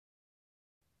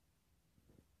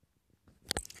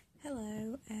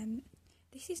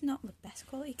this is not the best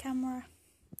quality camera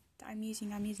that I'm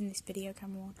using. I'm using this video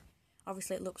camera one.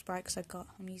 Obviously it looks bright because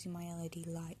I'm using my LED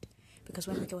light, because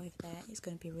when we go over there it's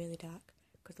going to be really dark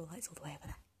because the light's all the way over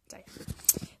there. So yeah,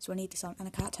 so I need this on, and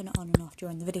I can't turn it on and off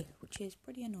during the video, which is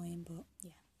pretty annoying, but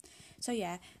yeah. So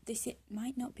yeah, it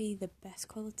might not be the best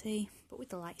quality, but with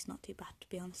the light it's not too bad, to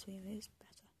be honest with you. It is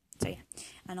better. So yeah,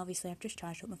 and obviously I've just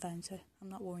charged up my phone, so I'm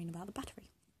not worrying about the battery.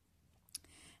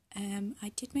 I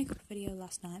did make up a video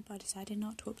last night, but I decided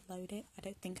not to upload it. I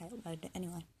don't think I uploaded it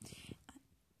anyway.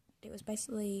 It was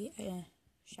basically a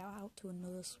shout out to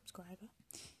another subscriber,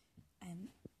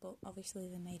 but obviously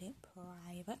they made it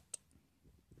private.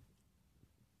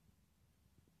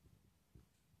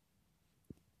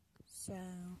 So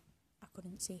I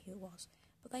couldn't see who it was,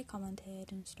 but they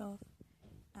commented and stuff,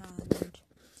 and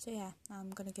so yeah,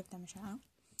 I'm going to give them a shout out.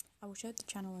 I will show the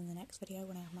channel in the next video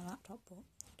when I have my laptop, but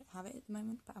I don't have it at the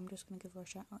moment, but I'm just going to give her a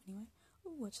shout out anyway.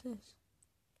 Oh, what's this?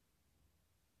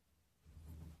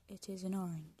 It is an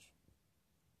orange.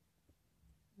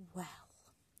 Well,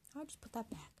 I'll just put that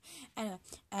back. Anyway,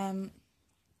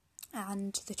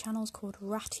 and the channel's called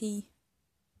Rattie.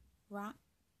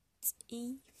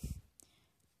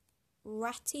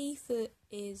 Rattie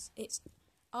it's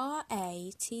RATTIE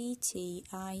RATTY.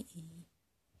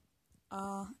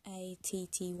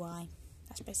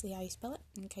 That's basically how you spell it,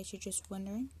 in case you're just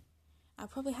wondering. I'll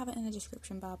probably have it in the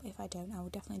description bar, but if I don't, I will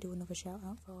definitely do another shout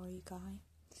out for you guys.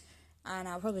 And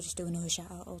I'll probably just do another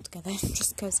shout out altogether,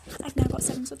 just because I've now got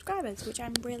 7 subscribers, which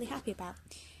I'm really happy about.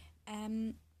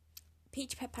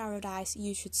 Peach Pet Paradise,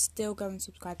 you should still go and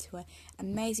subscribe to her.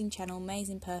 Amazing channel,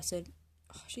 amazing person.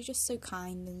 Oh, she's just so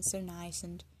kind and so nice,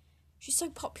 and she's so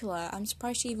popular. I'm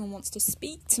surprised she even wants to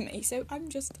speak to me, so I'm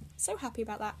just so happy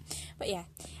about that. But yeah,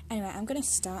 anyway, I'm going to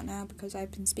start now because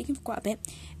I've been speaking for quite a bit.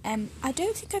 I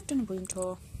don't think I've done a room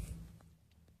tour.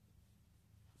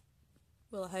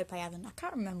 Well, I hope I haven't. I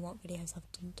can't remember what videos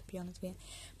I've done, to be honest with you.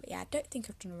 But yeah, I don't think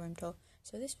I've done a room tour.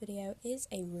 So this video is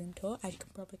a room tour, as you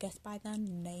can probably guess by the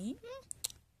name.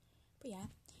 But yeah,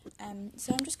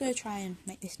 so I'm just going to try and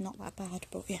make this not that bad,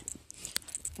 but yeah.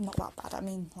 Not that bad, I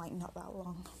mean, like, not that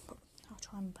long, but I'll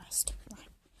try my best. Right,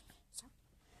 so,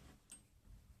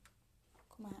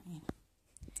 come out here.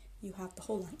 You have the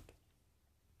whole light,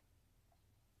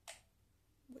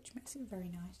 which makes it very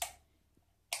nice.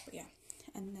 But yeah,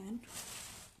 and then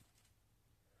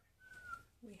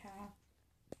we have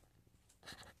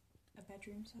a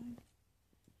bedroom side,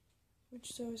 which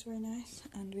is always very nice,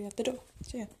 and we have the door.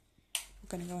 So yeah, we're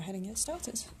going to go ahead and get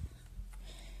started.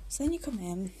 So then you come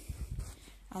in,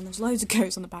 and there's loads of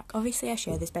coats on the back. Obviously I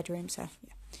share this bedroom, so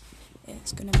yeah,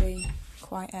 it's going to be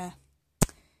quite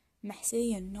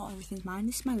messy and not everything's mine.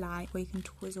 This is my light where you can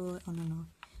twizzle it on and off,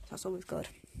 so that's always good.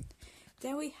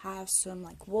 Then we have some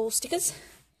like wall stickers,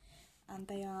 and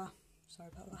they are, sorry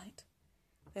about light,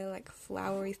 they're like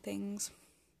flowery things,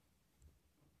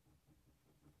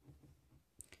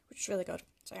 which is really good.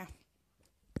 So yeah,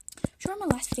 I'm sure on my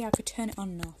last video I could turn it on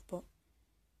and off, but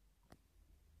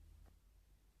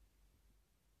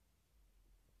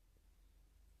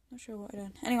not sure what I've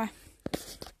done. Anyway,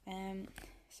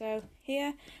 so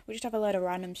here we just have a load of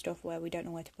random stuff where we don't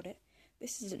know where to put it.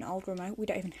 This is an old remote. We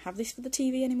don't even have this for the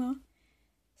TV anymore.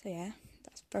 So yeah,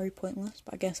 that's very pointless,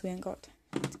 but I guess we ain't got to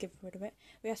give rid of it.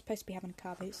 We are supposed to be having a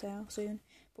car boot sale soon,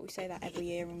 but we say that every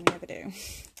year and we never do.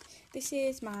 This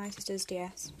is my sister's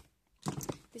DS.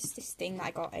 This is this thing that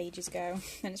I got ages ago,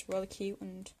 and it's really cute,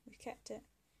 and we've kept it.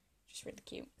 Just really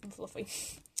cute and fluffy.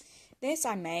 This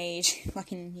I made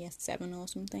like in year 7 or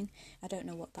something. I don't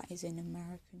know what that is in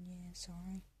American years,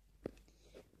 sorry.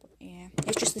 But yeah,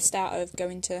 it's just the start of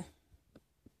going to, I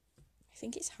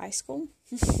think it's high school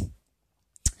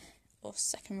or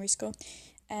secondary school.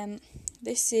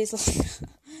 This is a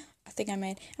thing I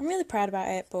made. I'm really proud about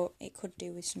it, but it could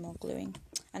do with some more gluing.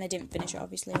 And I didn't finish it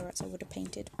obviously, or else I would have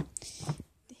painted.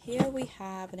 Here we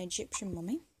have an Egyptian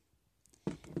mummy.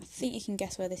 I think you can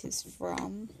guess where this is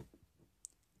from.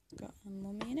 Got a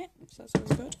mummy in it, so that's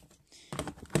always good.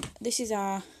 This is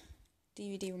our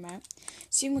DVD remote.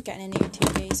 Soon we're getting a new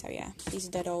TV, so yeah, these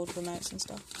are dead old remotes and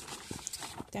stuff.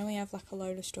 Then we have like a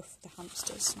load of stuff for the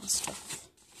hamsters and stuff.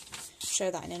 I'll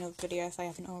show that in another video if I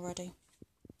haven't already.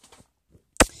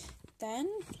 Then,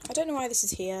 I don't know why this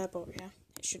is here, but yeah,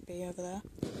 it should be over there.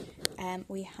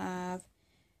 We have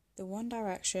the One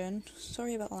Direction,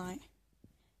 sorry about the light.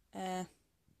 I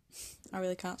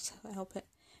really can't help it.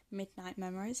 Midnight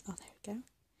Memories. Oh, there we go.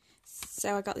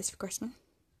 So I got this for Christmas.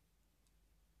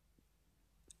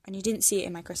 And you didn't see it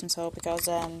in my Christmas haul because,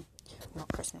 not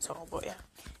Christmas haul, but yeah.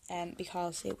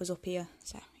 Because it was up here.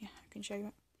 So, yeah, I can show you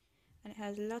it. and it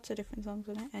has lots of different songs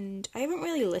on it, and I haven't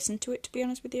really listened to it, to be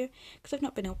honest with you, because I've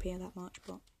not been up here that much,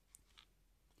 but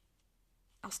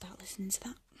I'll start listening to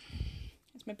that.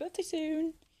 It's my birthday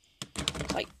soon.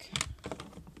 It's like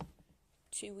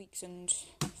 2 weeks and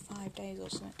 5 days or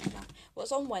something like that. Well,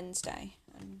 it's on Wednesday,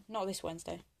 and not this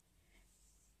Wednesday.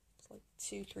 It's like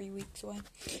 2-3 weeks away.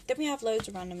 Then we have loads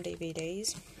of random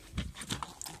DVDs.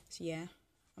 So yeah,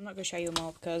 I'm not going to show you them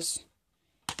all because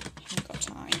I haven't got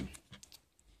time.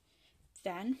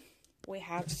 Then we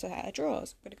have a set of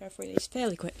drawers. I'm going to go through these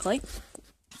fairly quickly.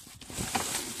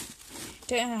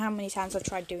 Don't know how many times I've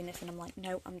tried doing this and I'm like,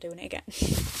 no, I'm doing it again.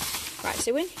 Right,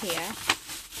 so in here,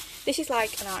 this is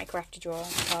like an arty crafty drawer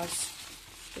because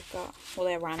we've got, well,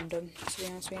 they're random, to be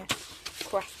honest with you.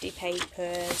 Crafty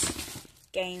papers,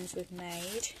 games we've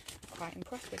made. Quite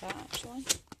impressed with that, actually.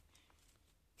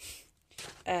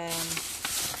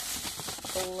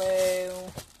 Glue,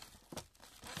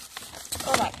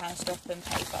 all that kind of stuff, and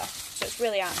paper. So it's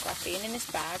really art and crafty. And in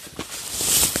this bag,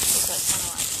 it's like kind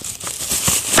of like,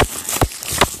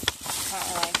 I can't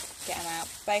really get them out.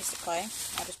 Basically,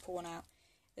 I just pull one out.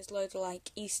 There's loads of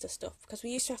like Easter stuff because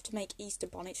we used to have to make Easter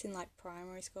bonnets in like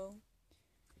primary school,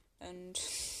 and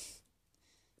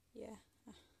yeah,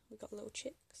 we got little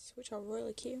chicks which are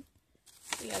really cute.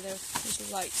 But yeah,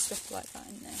 there's like stuff like that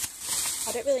in there.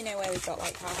 I don't really know where we got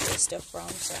like half of this stuff from,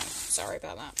 so sorry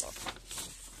about that, but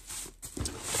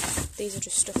these are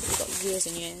just stuff that we got years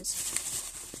and years.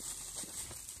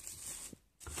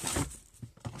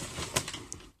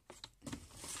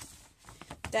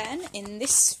 Then, in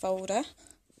this folder,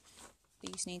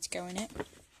 these need to go in it,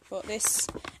 but this,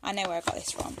 I know where I got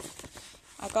this from.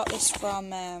 I got this from,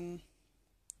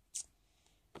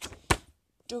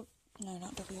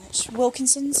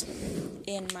 Wilkinson's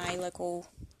in my local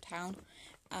town,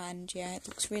 and yeah, it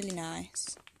looks really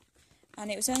nice.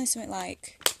 And it was only something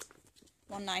like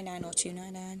 $1.99 or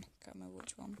 $2.99, can't remember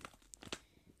which one.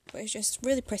 But it's just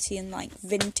really pretty and like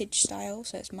vintage style,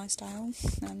 so it's my style,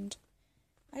 and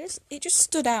it just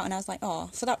stood out, and I was like, oh,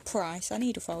 for that price, I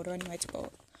need a folder anyway to put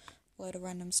a load of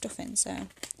random stuff in, so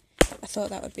I thought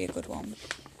that would be a good one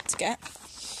to get.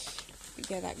 But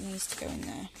yeah, that needs to go in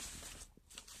there.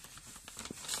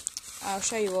 I'll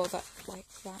show you all that, like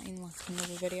that in like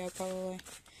another video probably.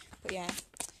 But yeah,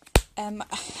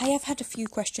 I have had a few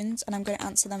questions, and I'm going to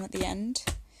answer them at the end.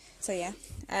 So yeah,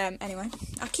 anyway,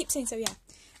 I keep saying so yeah.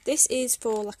 This is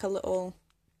for like a little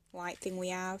light thing we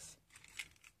have.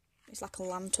 It's like a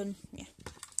lantern, yeah.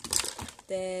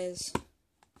 There's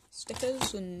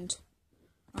stickers and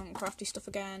crafty stuff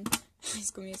again. It's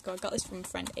gummy. I got this from a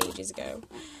friend ages ago,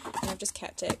 and I've just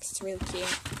kept it because it's really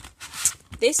cute.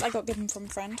 This I got given from a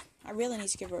friend. I really need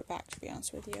to give her it back, to be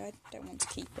honest with you. I don't want to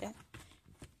keep it,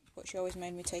 but she always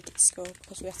made me take it to school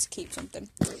because we had to keep something.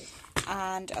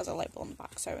 And it has a label on the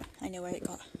back, so I know where it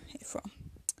got it from.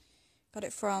 Got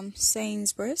it from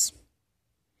Sainsbury's.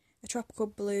 A tropical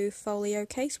blue folio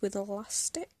case with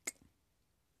elastic.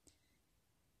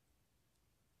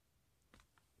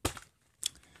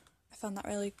 I found that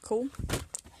really cool.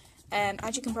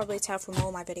 As you can probably tell from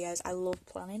all my videos, I love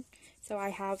planning. So I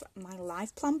have my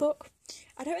life plan book.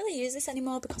 I don't really use this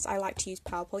anymore because I like to use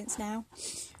PowerPoints now.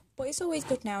 But it's always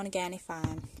good now and again if I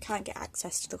can't get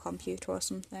access to the computer or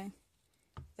something.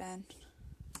 Then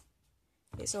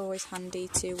it's always handy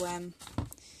to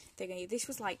this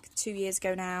was like 2 years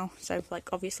ago now, so like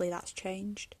obviously that's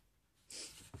changed.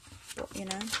 But you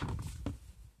know,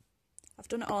 I've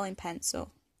done it all in pencil,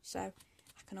 so I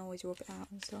can always rub it out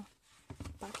and stuff.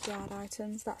 Backyard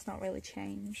items, that's not really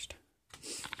changed.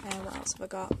 What else have I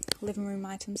got? Living room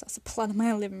items, that's a plan of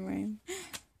my living room.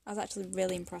 I was actually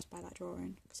really impressed by that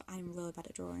drawing, because I'm really bad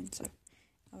at drawing, so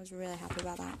I was really happy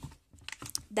about that.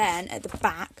 Then, at the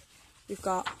back, we've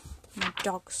got my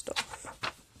dog stuff.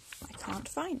 I can't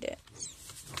find it.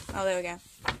 Oh, there we go.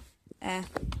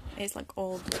 It's like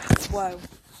all, whoa,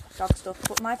 dog stuff.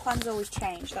 But my plans always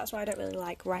change, that's why I don't really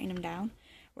like writing them down.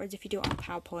 Whereas if you do it on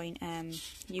PowerPoint,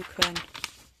 you can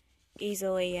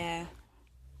easily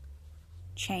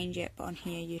change it, but on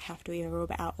here you'd have to either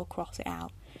rub it out or cross it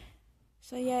out.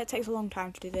 So yeah, it takes a long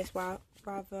time to do this,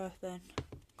 rather than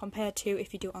compared to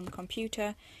if you do it on the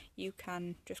computer, you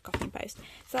can just copy and paste.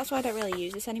 So that's why I don't really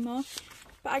use this anymore.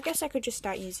 But I guess I could just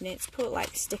start using it to put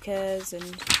like stickers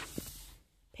and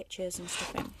pictures and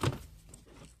stuff in.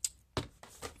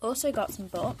 Also got some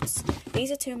books.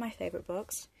 These are two of my favourite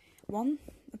books. One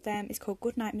of them is called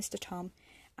Goodnight Mr. Tom,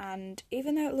 and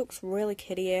even though it looks really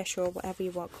kiddie-ish or whatever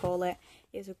you want to call it,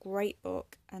 it's a great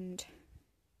book, and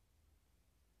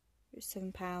it was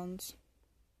 £7.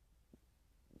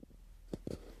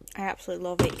 I absolutely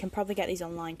love it. You can probably get these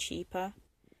online cheaper,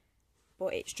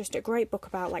 but it's just a great book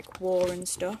about like war and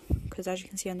stuff, because as you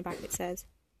can see on the back it says,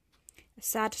 a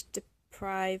sad,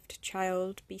 deprived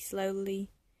child slowly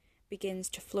begins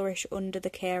to flourish under the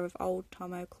care of old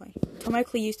Tom Oakley. Tom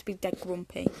Oakley used to be dead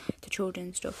grumpy to children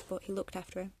and stuff, but he looked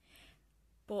after him.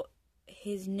 But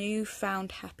his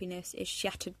newfound happiness is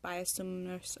shattered by a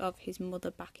summons of his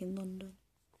mother back in London.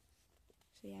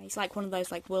 So yeah, he's like one of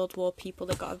those like World War people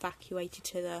that got evacuated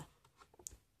to the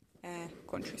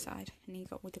countryside, and he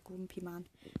got with a grumpy man.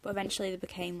 But eventually they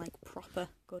became like proper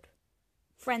good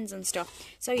friends and stuff.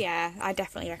 So yeah, I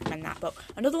definitely recommend that book.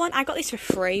 Another one, I got this for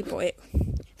free, but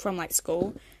from like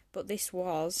school, but this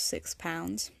was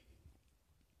 £6.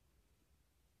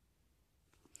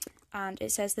 And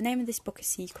it says the name of this book is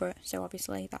Secret, so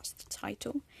obviously that's the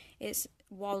title. It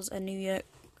was a New York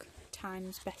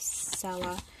Times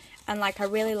bestseller, and like I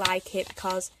really like it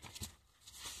because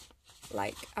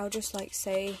like I'll just like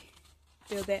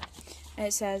do a bit, and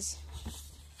it says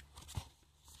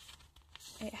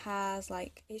it has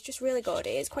like, it's just really good.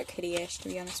 It is quite kiddie-ish, to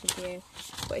be honest with you,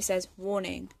 but it says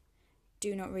warning,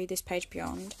 do not read this page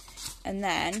beyond, and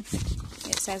then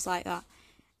it says like that,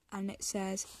 and it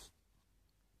says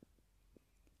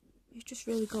it's just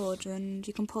really good, and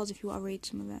you can pause if you want to read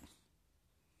some of it.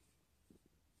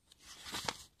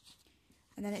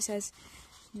 And then it says,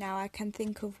 now I can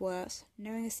think of worse.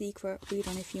 Knowing a secret, read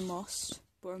on if you must,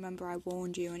 but remember I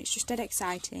warned you. And it's just dead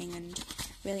exciting and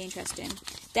really interesting.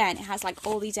 Then it has like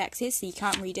all these X's, so you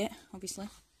can't read it, obviously.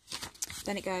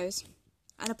 Then it goes,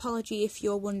 an apology if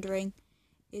you're wondering,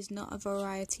 is not a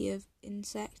variety of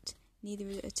insect, neither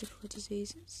is it a typical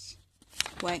disease.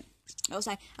 Wait, I was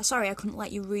like, sorry I couldn't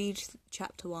let you read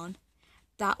chapter 1.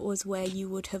 That was where you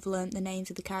would have learnt the names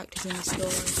of the characters in the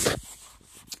story.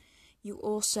 You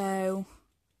also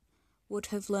would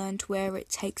have learned where it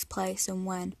takes place and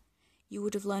when. You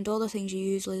would have learned all the things you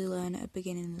usually learn at the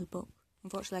beginning of the book.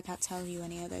 Unfortunately, I can't tell you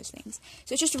any of those things.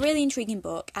 So it's just a really intriguing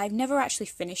book. I've never actually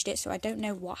finished it, so I don't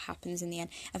know what happens in the end.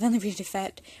 I've only read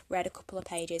a couple of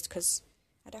pages because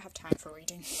I don't have time for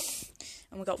reading.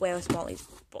 And we've got Wales Wally's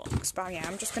books. But yeah,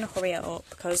 I'm just going to hurry it up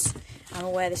because I'm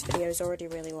aware this video is already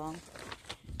really long.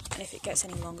 And if it gets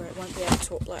any longer, it won't be able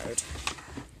to upload.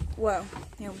 Whoa,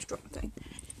 I almost dropped the thing.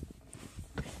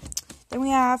 Then we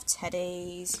have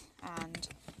teddies and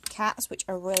cats, which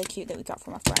are really cute, that we got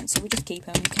from our friends. So we just keep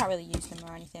them. We can't really use them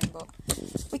or anything, but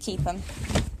we keep them.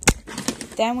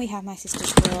 Then we have my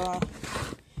sister's drawer.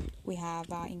 We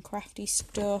have our Crafty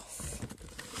stuff.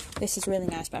 This is really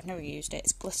nice, but I've never used it.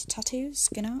 It's glitter tattoos,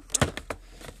 skin art.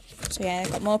 So yeah,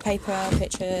 I've got more paper,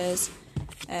 pictures,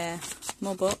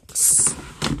 more books,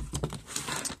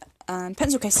 and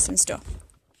pencil cases and stuff.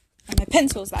 And my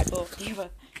pencils that I bought the other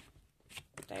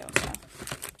day or so.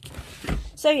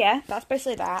 So yeah, that's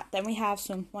basically that. Then we have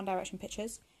some One Direction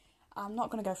pictures. I'm not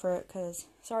going to go through it because,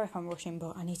 sorry if I'm rushing,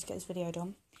 but I need to get this video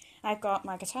done. I've got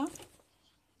my guitar.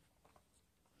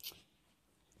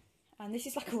 And this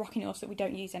is like a rocking horse that we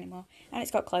don't use anymore. And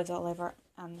it's got clothes all over it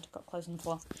and got clothes on the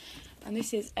floor. And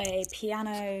this is a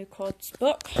piano chords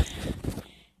book.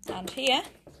 And here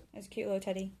is a cute little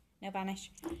teddy, no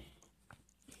vanish.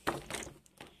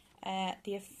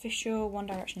 The official One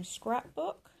Direction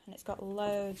scrapbook, and it's got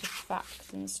loads of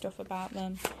facts and stuff about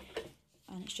them,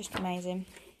 and it's just amazing.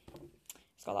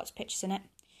 It's got lots of pictures in it.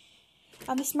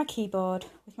 And this is my keyboard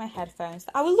with my headphones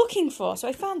that I was looking for, so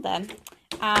I found them.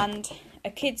 And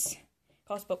a kids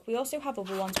course book. We also have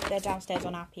other ones, but they're downstairs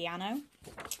on our piano.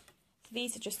 So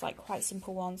these are just like quite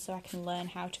simple ones, so I can learn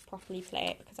how to properly play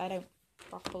it, because I don't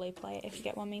properly play it, if you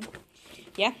get what I mean.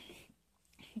 Yeah.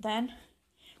 Then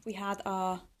we had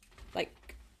our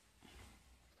like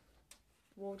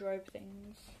wardrobe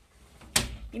things.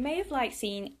 You may have like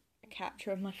seen a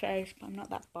capture of my face, but I'm not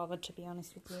that bothered, to be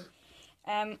honest with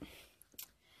you.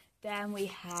 Then we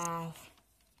have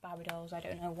Barbie dolls. I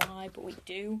don't know why, but we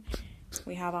do.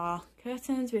 We have our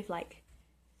curtains with like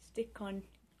stick-on,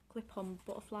 clip-on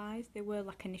butterflies. They were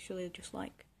like initially just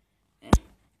like,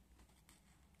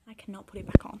 I cannot put it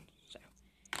back on, so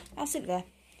that's it there.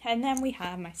 And then we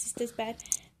have my sister's bed,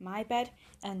 my bed,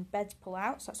 and beds pull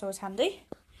out, so that's always handy.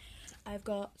 I've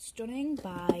got Stunning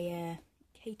by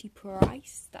Katie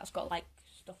Price. That's got like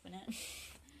stuff in it.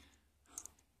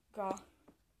 Got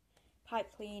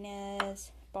pipe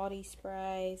cleaners, body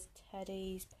sprays,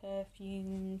 teddies,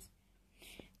 perfumes,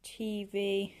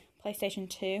 TV, PlayStation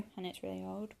 2, and it's really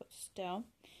old, but still.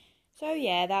 So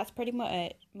yeah, that's pretty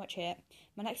much it.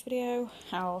 My next video,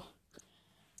 I'll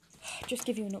just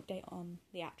give you an update on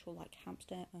the actual like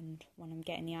hamster and when I'm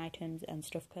getting the items and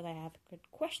stuff, because I have good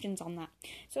questions on that.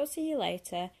 So I'll see you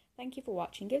later. Thank you for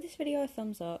watching. Give this video a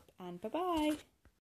thumbs up, and bye bye.